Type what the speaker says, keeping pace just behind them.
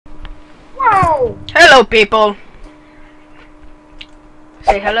Hello, people.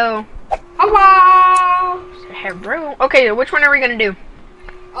 Say hello. Hello. Say hello. Okay, which one are we gonna do?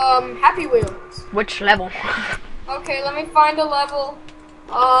 Happy Wheels. Which level? Okay, let me find a level.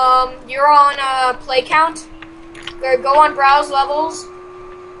 You're on play count. Go on browse levels.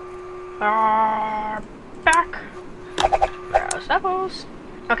 Back. Browse levels.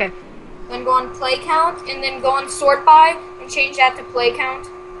 Okay. Then go on play count, and then go on sort by, and change that to play count.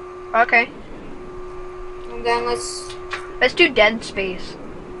 Okay. And then let's do Dead Space.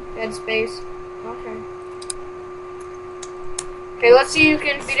 Dead Space. Okay. Okay, let's see who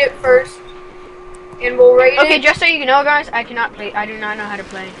can beat it first. And we'll rate it. Okay, just so you know, guys, I cannot play. I do not know how to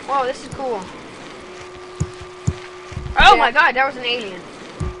play. Whoa, this is cool. Oh my god, that was an alien.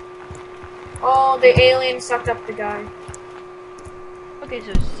 Oh, the alien sucked up the guy. Okay,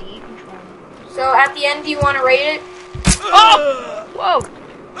 so C control. So at the end, do you want to rate it? Oh! Whoa!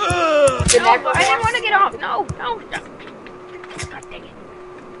 No, I didn't want to get off. No. God dang it.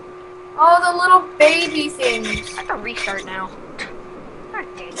 Oh, the little baby things. I have to restart now. God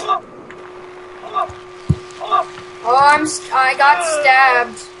dang it. Oh, I got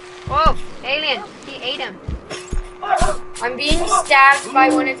stabbed. Whoa, alien. He ate him. I'm being stabbed by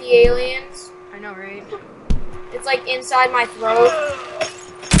one of the aliens. I know, right? It's like inside my throat.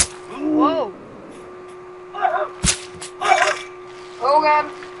 Whoa. Oh god.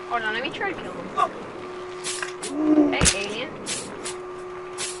 Hold on, let me try to kill him. Hey, alien.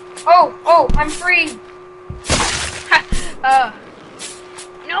 Oh, I'm free.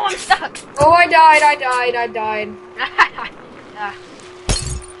 No, I'm stuck. Oh, I died.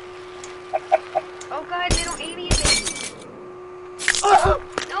 Oh god, little alien baby.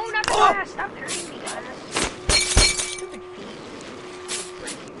 No, not the glass. Stop hurting me, guys. Stupid feet.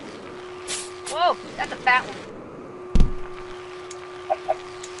 Whoa, that's a fat one.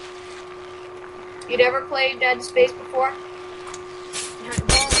 You'd ever played Dead Space before? No,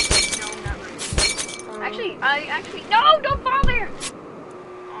 not really. Actually, no, don't fall there.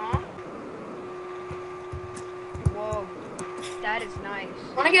 Aw. Whoa, that is nice.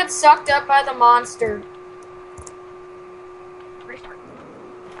 Wanna get sucked up by the monster? Restart.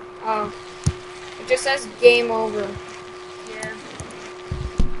 Oh, it just says game over. Yeah.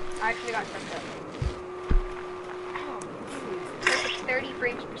 I actually got sucked up. Oh, perfect 30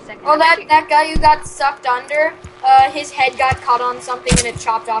 frames per second. Oh, that guy who got sucked under, his head got caught on something and it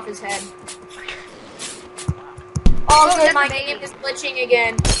chopped off his head. Oh, good, my game is glitching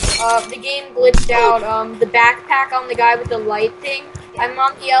again. The game glitched out. The backpack on the guy with the light thing. I'm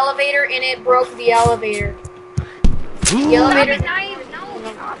on the elevator and it broke the elevator. The elevator.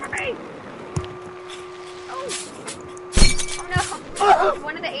 Oh no!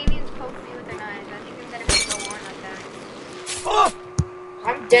 One of the aliens poked me with their knives. I think I'm gonna go on like that.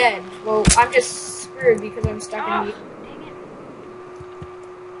 I'm dead. Well, I'm just screwed because I'm stuck in the. Dang it.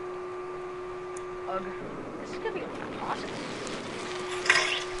 Ugh. This is gonna be impossible.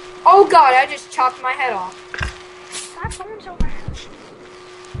 Oh god, I just chopped my head off. Stop going so bad.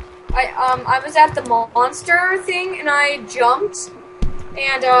 I was at the monster thing and I jumped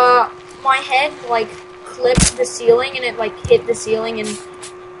and my head like clipped the ceiling and it like hit the ceiling and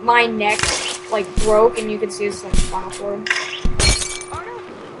my neck like broke and you could see this like spinal cord. Oh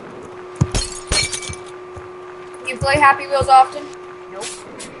no. You play Happy Wheels often? Nope.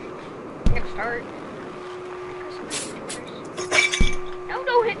 I'm gonna start. No,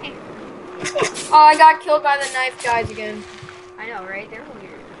 don't hit me. Oh, I got killed by the knife guys again. I know, right? They're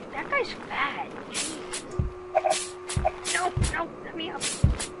weird. That guy's fat. Jeez. No, let me up.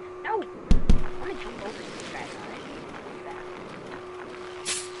 No. I want to jump over this fat guy.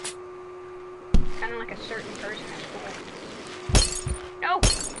 Kind of like a certain person at school. No,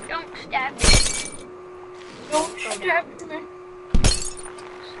 don't stab me. Don't stab me.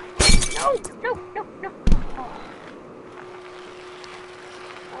 No.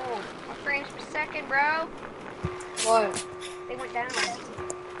 Oh, my frames per second, bro. What? They went down.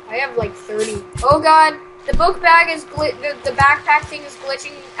 I have like 30. Oh god, the book bag is the backpack thing is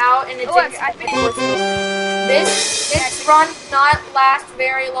glitching out and it's I finished This run not last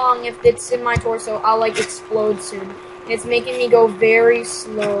very long if it's in my torso. I'll like explode soon. It's making me go very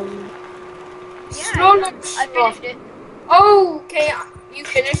slowly. Yeah, I finished it. Oh, okay. You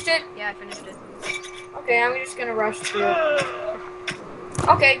finished it? Yeah, I finished it. Okay, I'm just gonna rush through it.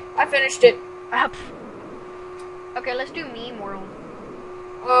 Okay, I finished it. Okay, let's do Meme World.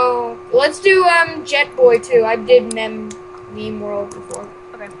 Oh, let's do Jet Boy too. I did Meme World before.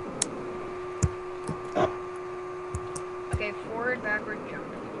 Okay. Okay, forward, backward, jump.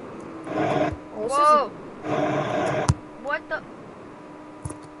 Oh, whoa! What the?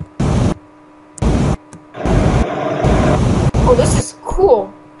 Oh, this is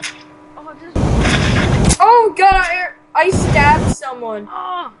cool. Oh, this. Oh god, I stabbed someone.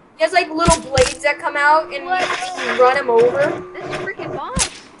 Oh, He has like little blades that come out and What? you just run him over. this is freaking boss.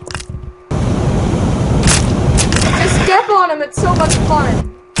 Just step on him, it's so much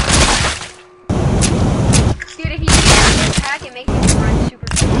fun. Dude, if you attack, it makes you run super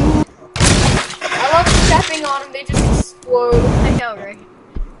fast. I love stepping on them, they just explode. I know, right?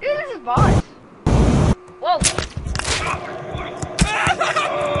 Dude, this is boss. Whoa.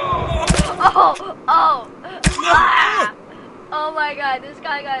 Oh, oh. Ah. Oh my god, this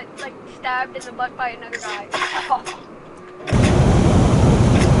guy got like stabbed in the butt by another guy. Oh.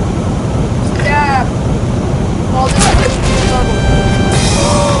 Stab. Oh, this is just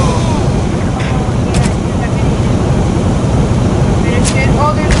trouble. Finish it.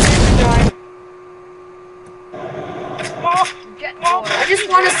 Oh, there's another guy. Jet I Force. just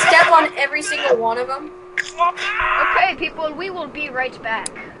want to step on every single one of them. Okay, people, we will be right back.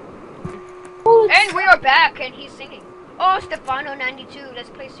 And we are back, and he's singing. Oh, Stefano92, let's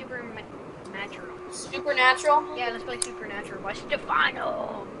play Supernatural. Supernatural? Yeah, let's play Supernatural by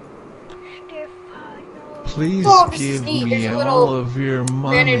Stefano. Please Oh, this is give neat. me There's a all little of your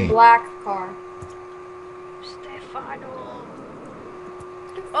Men in money. Black car. Stefano.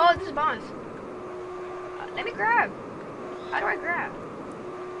 Oh, this is boss. Let me grab. How do I grab?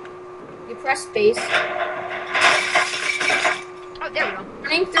 You press space. Oh, there we go.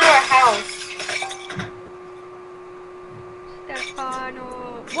 Running through a house.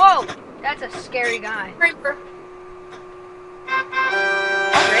 Stefano. Whoa! That's a scary guy. Creeper.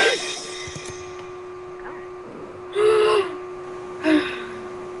 Already?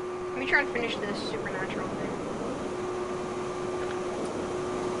 Let me try and finish this Supernatural thing.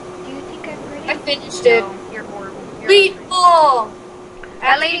 Do you think I'm ready? I finished it. No, you're horrible. You're Lead ugly. ball.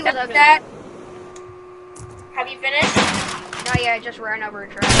 That lady was After ugly. that. Have you finished? No, yeah, I just ran over a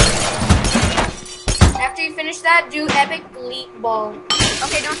track. After you finish that, do epic leap ball.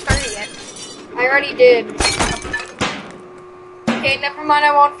 Okay, don't start it yet. I already did. Okay, never mind.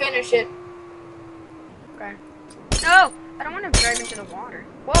 I won't finish it. Okay. No! I don't want to drive into the water.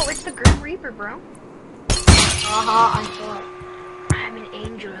 Whoa, it's the Grim Reaper, bro. I thought. I'm an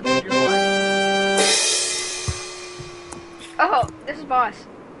angel of the Lord. Oh, this is boss.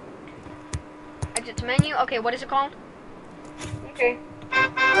 Exit to menu. Okay, what is it called? Okay.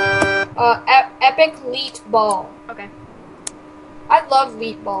 Epic leap ball. Okay. I love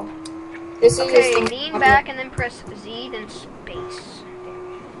leap ball. This is Okay, the lean back and then press Z, then space.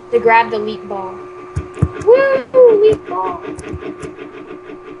 to grab the leap ball. Woo! Leap ball.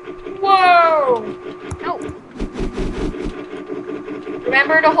 Whoa! No.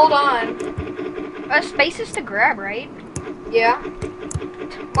 Remember to hold on. Space is to grab, right? Yeah.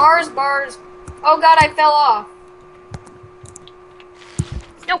 Bars. Oh god, I fell off.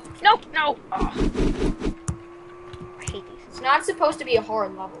 No, no, no. Oh. I hate these. It's not supposed to be a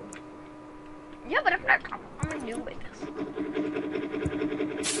hard level. Yeah, but I'm a noob at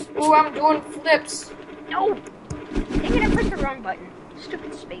this. Ooh, I'm doing flips. No. Dang it, I pressed the wrong button.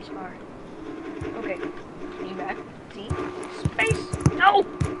 Stupid space bar. Okay. Lean back. Z. Space. No.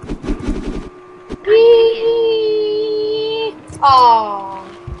 Whee! Oh.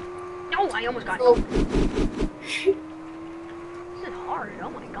 No, I almost got it. Oh. This is hard. Oh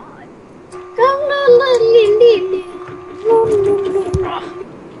my god. Ugh.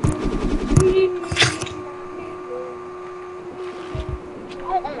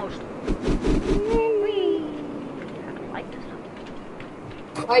 Oh, almost. Whee. I don't like this.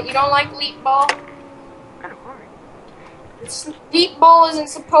 What, you don't like leap ball? Kind of hard. Leap ball isn't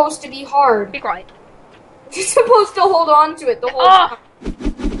supposed to be hard. Be quiet. You're supposed to hold on to it the whole Oh. time.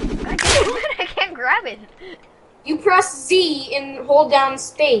 I can't grab it. You press Z and hold down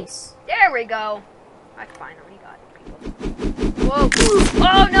space. There we go. I finally got it, people. Whoa.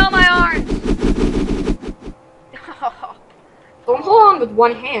 Oh no, my arms. Don't hold on with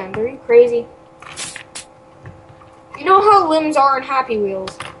one hand. Are you crazy? You know how limbs are in Happy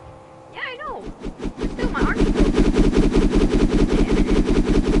Wheels. Yeah, I know. But still, my arms are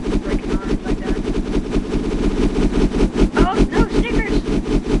breaking arms like that. Oh no, Snickers.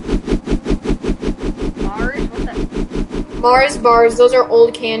 Mars, what's that? Mars bars, those are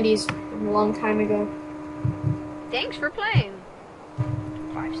old candies from a long time ago. Thanks for playing.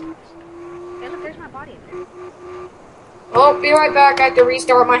 5 stars. Hey, look, there's my body in there. Oh, be right back. I have to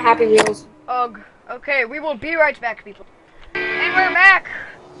restart my Happy Wheels. Ugh. Okay, we will be right back, people. And we're back.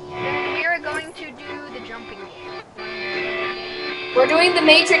 And we are going to do the jumping game. We're doing the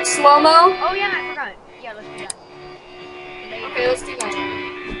Matrix slow-mo. Oh yeah, I forgot. Yeah, let's do that. Okay, let's do that.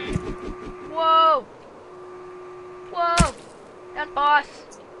 Whoa. Whoa. That boss.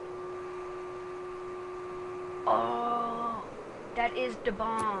 Oh, that is the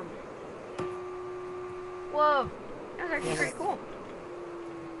bomb. Whoa, that was actually pretty cool.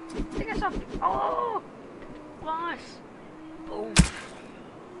 I think I saw. Oh, boss. Boom.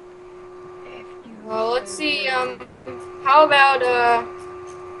 Well, let's see. How about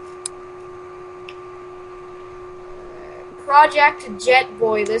Project Jet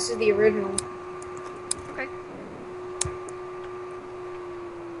Boy? This is the original. Okay.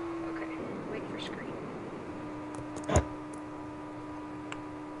 Okay. Wait for screen.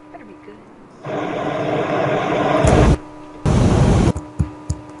 Better be good.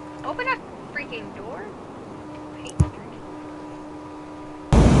 Open that freaking door. I hate drinking.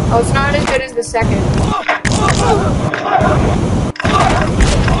 Oh, it's not as good as the second. Whoa,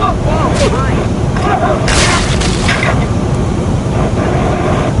 my.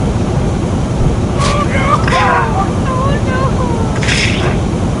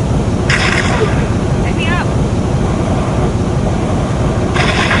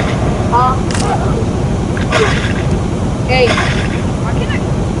 Hey. Why can't I?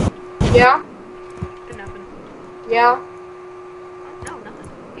 Yeah? Nothing. Yeah? Oh, no, nothing.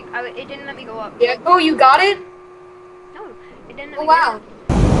 It didn't let me go up. Yeah. Oh, you got it? No, it didn't let Oh, me wow.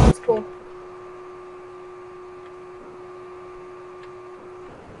 go up. That's cool.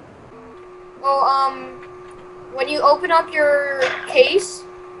 Well, when you open up your case,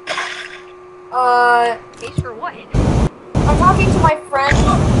 Case for what? I'm talking to my friend.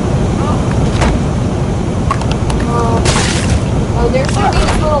 There's gonna be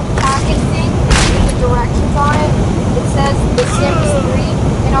this little packet thing with the directions on it. It says The Sims 3,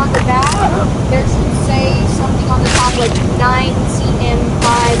 and on the back, there should say something on the top like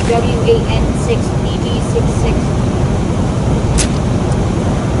 9CM5W8N6PG66.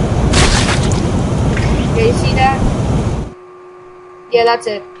 Okay, you see that? Yeah, that's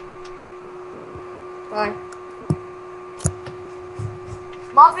it. Bye.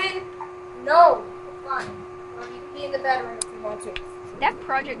 Muffin? No. It's fine. Well, you can be in the bedroom if you want to. That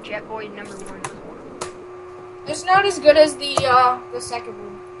Project Jet Boy #1. It's not as good as the second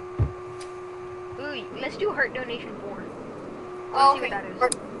one. Ooh, let's do heart donation 4. Oh, See what that is.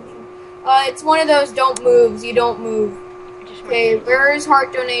 It's one of those don't moves. You don't move. Okay, where is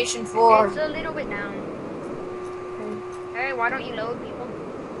heart donation for? It's a little bit down. Hey, why don't you load people?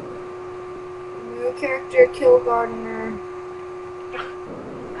 New character, Kill Gardener.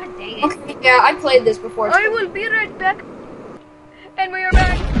 God dang it. Okay, yeah, I played this before. I will be right back. And we are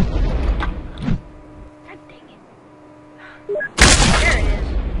back. God dang it. There it is.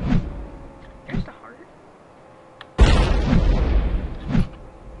 There's the heart.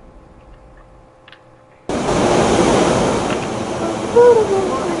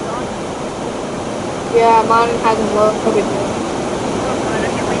 Yeah, mine hasn't loaded yet. Oh god, I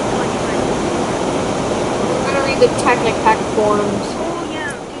can't wait till I get I'm gonna read the Technic Pack forums. Oh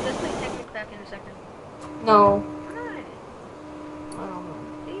yeah, dude, let's play Technic back in a second. No. Why not? I don't know.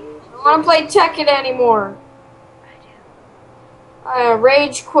 Please? I don't want to play Tekken anymore. I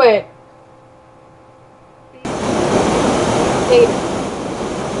Rage quit. do. Later.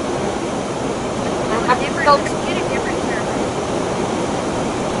 I have to go. Get a different server.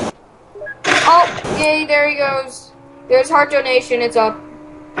 Oh, yay, there he goes. There's heart donation, it's up.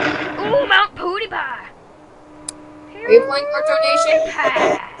 Ooh, Mount PewDiePie. Are you playing heart donation?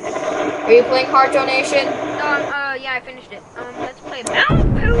 Are you playing heart donation? Yeah, I finished it. Let's play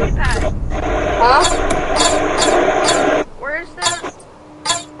Mount PewDiePie. Huh? Where's the...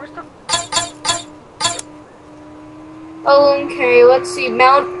 Okay, let's see.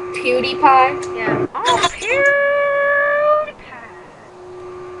 Mount PewDiePie. Yeah. Oh, PewDiePie.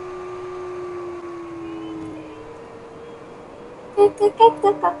 Here's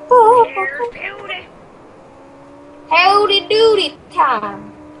PewDie. Howdy doody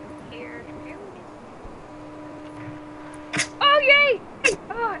time. Here's PewDie. Oh, yay!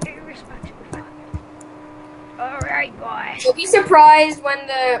 Oh, irresponsible father. Alright, boy. So be surprised when you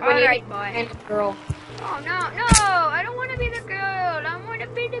Alright, boy. and the girl. Oh, no, no! I don't want to be the girl. I want to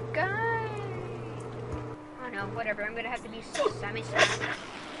be the guy. Oh, no, whatever. I'm going to have to be Sammy Sam.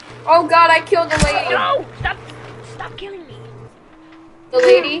 Oh god, I killed the lady. No! Stop killing me. The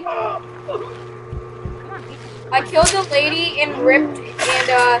lady. Come on, pizza. I killed the lady and ripped and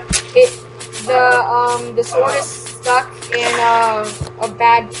the sword is stuck in a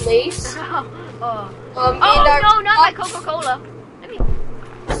bad place. Oh, And, no, not my Coca-Cola.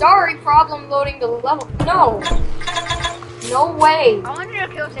 Sorry, problem loading the level. No. No way. I wanted to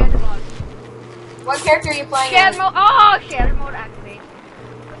kill Santa Claus. What character are you playing Shadow as? mode. Oh, shadow mode activate.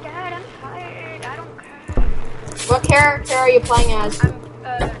 But Dad, I'm tired. I don't care. What character are you playing as? I'm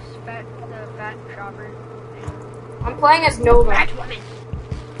the fat shopper. I'm playing as Nova. Fat woman.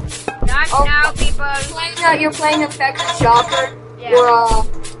 Not Oh. now, people. You're playing Infected Shopper Yeah. or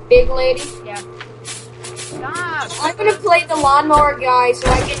Big Lady. Yeah. Stop. I'm gonna play the lawnmower guy so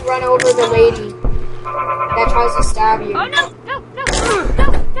I can run over the lady that tries to stab you. Oh no! No! No! No!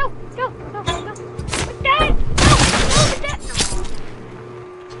 No! No! No! No! What's that? No! No! What's that?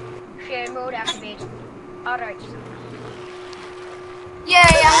 No. Share mode activated. Alright. Yay!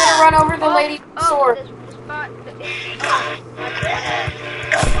 I'm gonna run over the lady with the sword. This spot.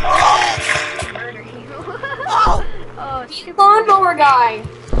 Murder you. Oh, He's the lawnmower guy.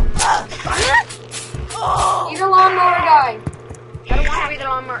 Oh. He's a lawnmower guy. I don't want to be the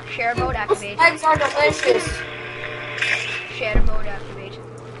lawnmower. Share mode activated. Eggs are delicious. Share mode activated.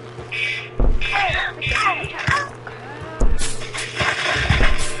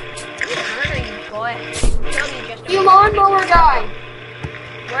 Murder you, boy. Kill me just You lawnmower guy.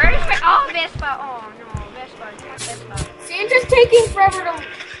 Where is oh, Vespa? Oh no, Vespa. Vespa. Santa's taking forever to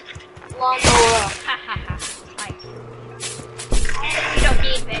lawnmower up. Ha ha ha. Like, you don't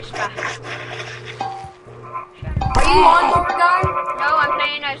need Vespa. Are you lawnmower guy? No, I'm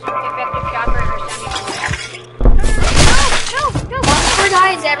playing as Effective Shopper or Sunny. No, no, no. Lawnmower guy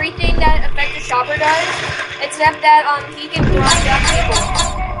is everything that Effective Shopper does, except that he can grind up people.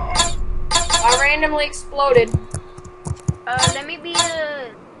 I randomly exploded. Let me be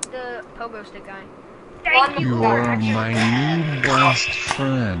the pogo stick guy. Thank you. You are my new best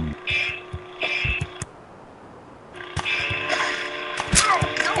friend.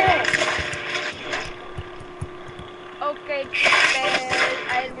 Okay,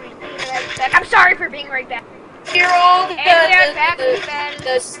 I'm sorry for being right back. Hear all the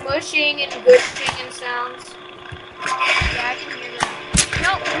smushing and gushing and sounds. Yeah, I can hear that.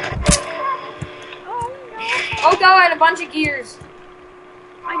 No. Oh no. Oh god, a bunch of gears.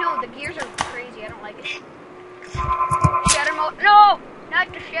 I know, the gears are crazy. I don't like it. Shatter mode. No!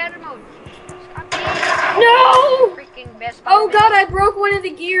 Not the shatter mode. Stop being No! freaking best. Oh god, I broke one of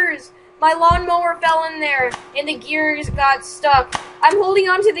the gears. My lawnmower fell in there, and the gears got stuck. I'm holding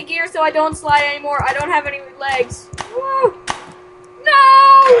onto the gear so I don't slide anymore. I don't have any legs. Woo. No!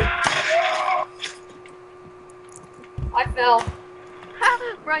 I fell.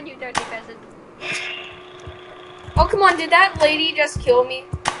 Run, you dirty peasant. Oh, come on, did that lady just kill me?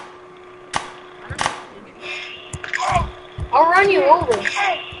 I'll run you over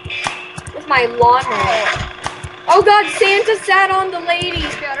with my lawnmower. Oh god, Santa sat on the lady.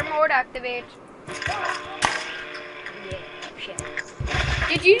 Shatter mode activate. Yeah, shit.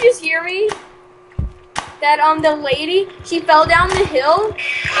 Did you just hear me? That the lady, she fell down the hill,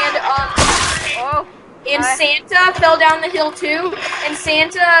 and Oh. Santa fell down the hill too. And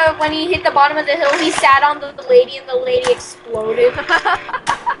Santa, when he hit the bottom of the hill, he sat on the lady, and the lady exploded.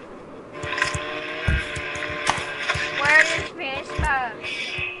 Where is Vespa?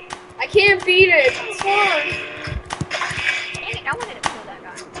 I can't beat it. It's hard. Dang it, I wanted to kill that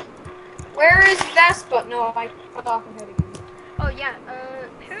guy. Where is Vespa? No, I cut off her head again. Oh yeah,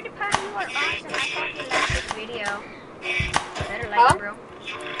 PewDiePie, you are awesome. I thought you liked this video. Better like it, bro.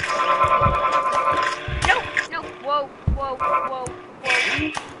 No, no, whoa, whoa, whoa, whoa.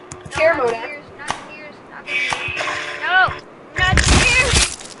 Chair No, mode. not the gears, not the gears, not the gears. No, not the gears.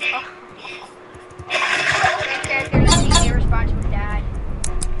 Oh. That character is the irresponsible dad.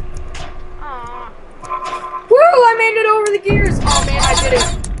 Aww. Woo! I made it over the gears. Oh man, I did it.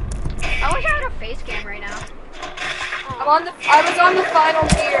 I wish I had a face cam right now. I was on the final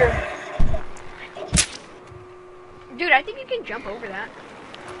gear. Dude, I think you can jump over that.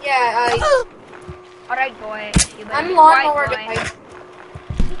 Yeah, Alright, boy. You better I'm be lawnmower quiet, boy. guy.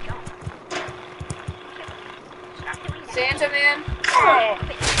 Stop doing that. Santa man, Stop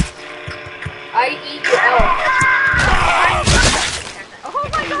it. I eat your elf. Oh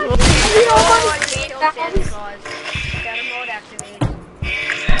my god! Oh, I killed Santa Claus. Shatter mode activated.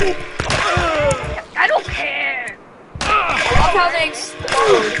 I don't care! I love how they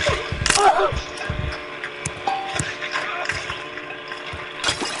explode.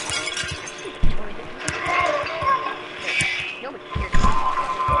 Nobody cares.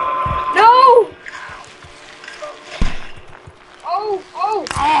 No! Oh!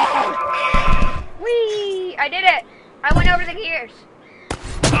 Whee! I did it! I went over the gears.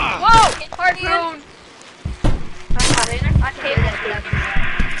 Whoa! Harpoon! I hated that stuff.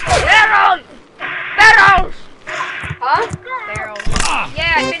 Barrels! Barrels! Huh? Barrels.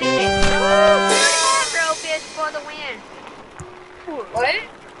 Yeah, I finished it. Bro, fist for the win. What?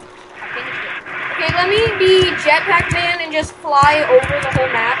 I finished it. Okay, let me be Jetpack Man and just fly over the whole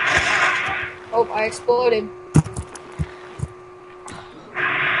map. Oh, I exploded.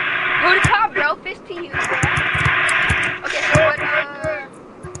 bro. Fist to you, bro. Okay, so what,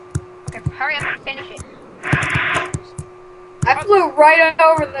 okay, hurry up and finish it. I flew right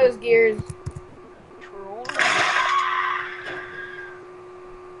over those gears. Troll.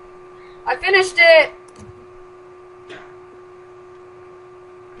 I finished it.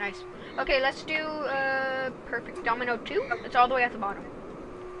 Nice. Okay, let's do, perfect domino 2. It's all the way at the bottom.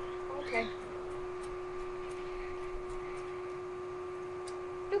 Okay.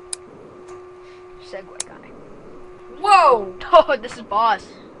 Segway guy. Whoa! Oh, this is boss.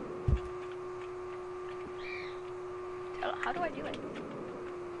 How do I do it?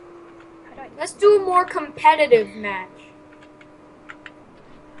 How do I? Let's do a more competitive match.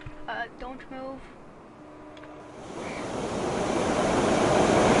 Don't move.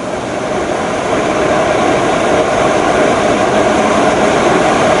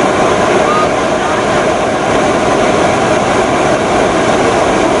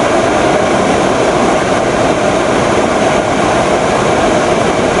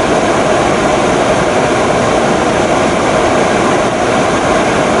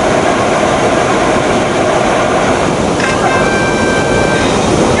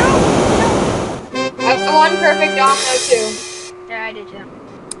 I won perfect domino 2. Yeah, I did too.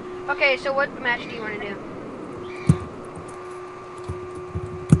 Okay, so what match do you want to do?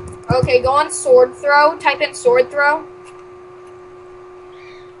 Okay, go on sword throw. Type in sword throw.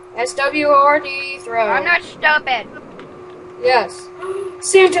 SWORD throw. I'm not stupid. Yes.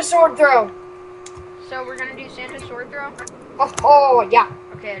 Santa sword throw. So we're gonna do Santa sword throw. Oh, yeah.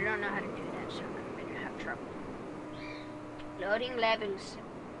 Okay, I don't know how to do that, so I'm gonna have trouble. Loading levels.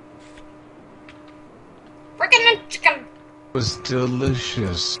 Freaking chicken. Was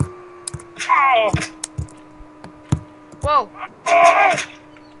delicious. Whoa!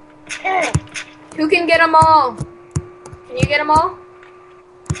 Who can get them all? Can you get them all?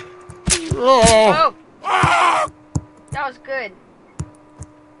 Oh! That was good.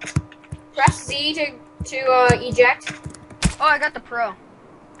 Press Z to eject. Oh, I got the pro.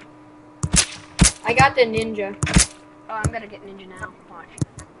 I got the ninja. Oh, I'm gonna get ninja now. Watch.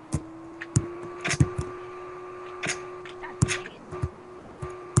 God dang it.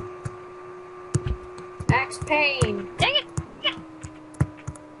 Max Payne. Dang it! Yeah.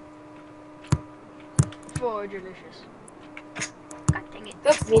 For delicious. God dang it.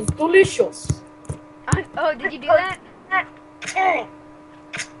 That was delicious. Oh, did you do that? God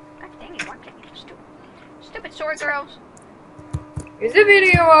dang it, why can't you just do it? Stupid sword throws. Is the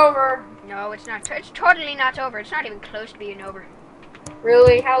video over? No, it's not. It's totally not over. It's not even close to being over.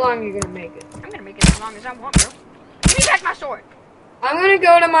 Really? How long are you gonna make it? I'm gonna make it as long as I want, bro. Give me back my sword. I'm gonna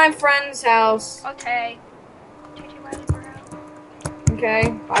go to my friend's house. Okay. JJ Wiley, bro. Okay,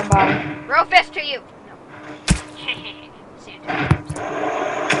 bye-bye. Bro fist to you. No. Santa.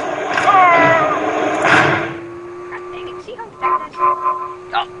 God dang it. See how bad that is?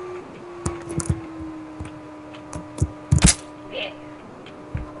 Oh. Yeah.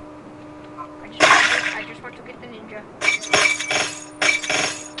 I just want to get the ninja.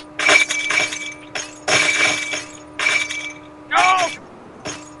 No!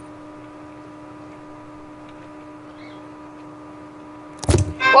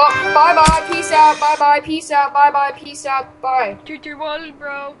 Well, bye-bye, peace out, bye-bye, peace out, bye-bye, peace out, bye. JJ Wiley,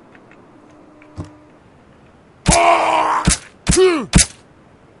 bro. Oh!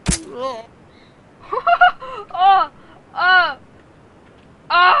 Oh!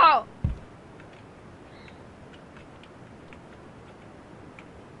 Oh!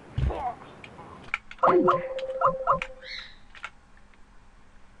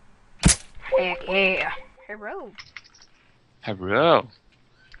 Heck yeah. Hello. Hello.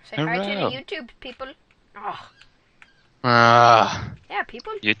 Say hi to Hello. the YouTube people. Oh, yeah,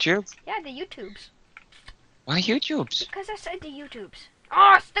 people. YouTube? Yeah, the YouTubes. Why YouTubes? Because I said the YouTubes.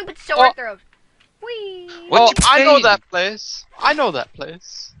 Oh, stupid sword Oh. throws. Whee! What you I know playing? that place. I know that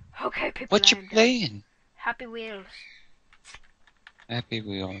place. Okay, people. What you I'm done. playing? Happy Wheels. Happy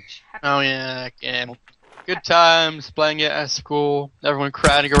Wheels. Happy Oh yeah, game. Good times playing it at school. Everyone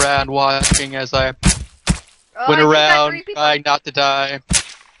crowding around watching as I Oh, went I just got around 3 people. trying not to die.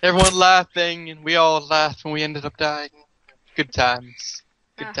 Everyone laughing, and we all laughed when we ended up dying. Good times.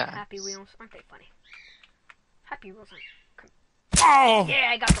 Good Ah, times. Happy Wheels. Aren't they funny? Happy Wheels. Oh. Yeah,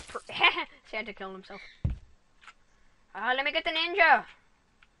 I got the Santa killed himself. Let me get the ninja.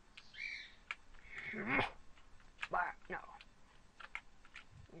 What? No.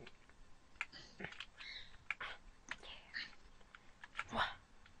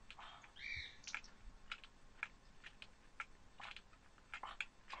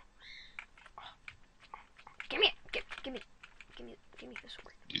 Give me it. Give me the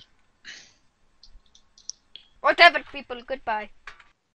sword. Whatever, people. Goodbye.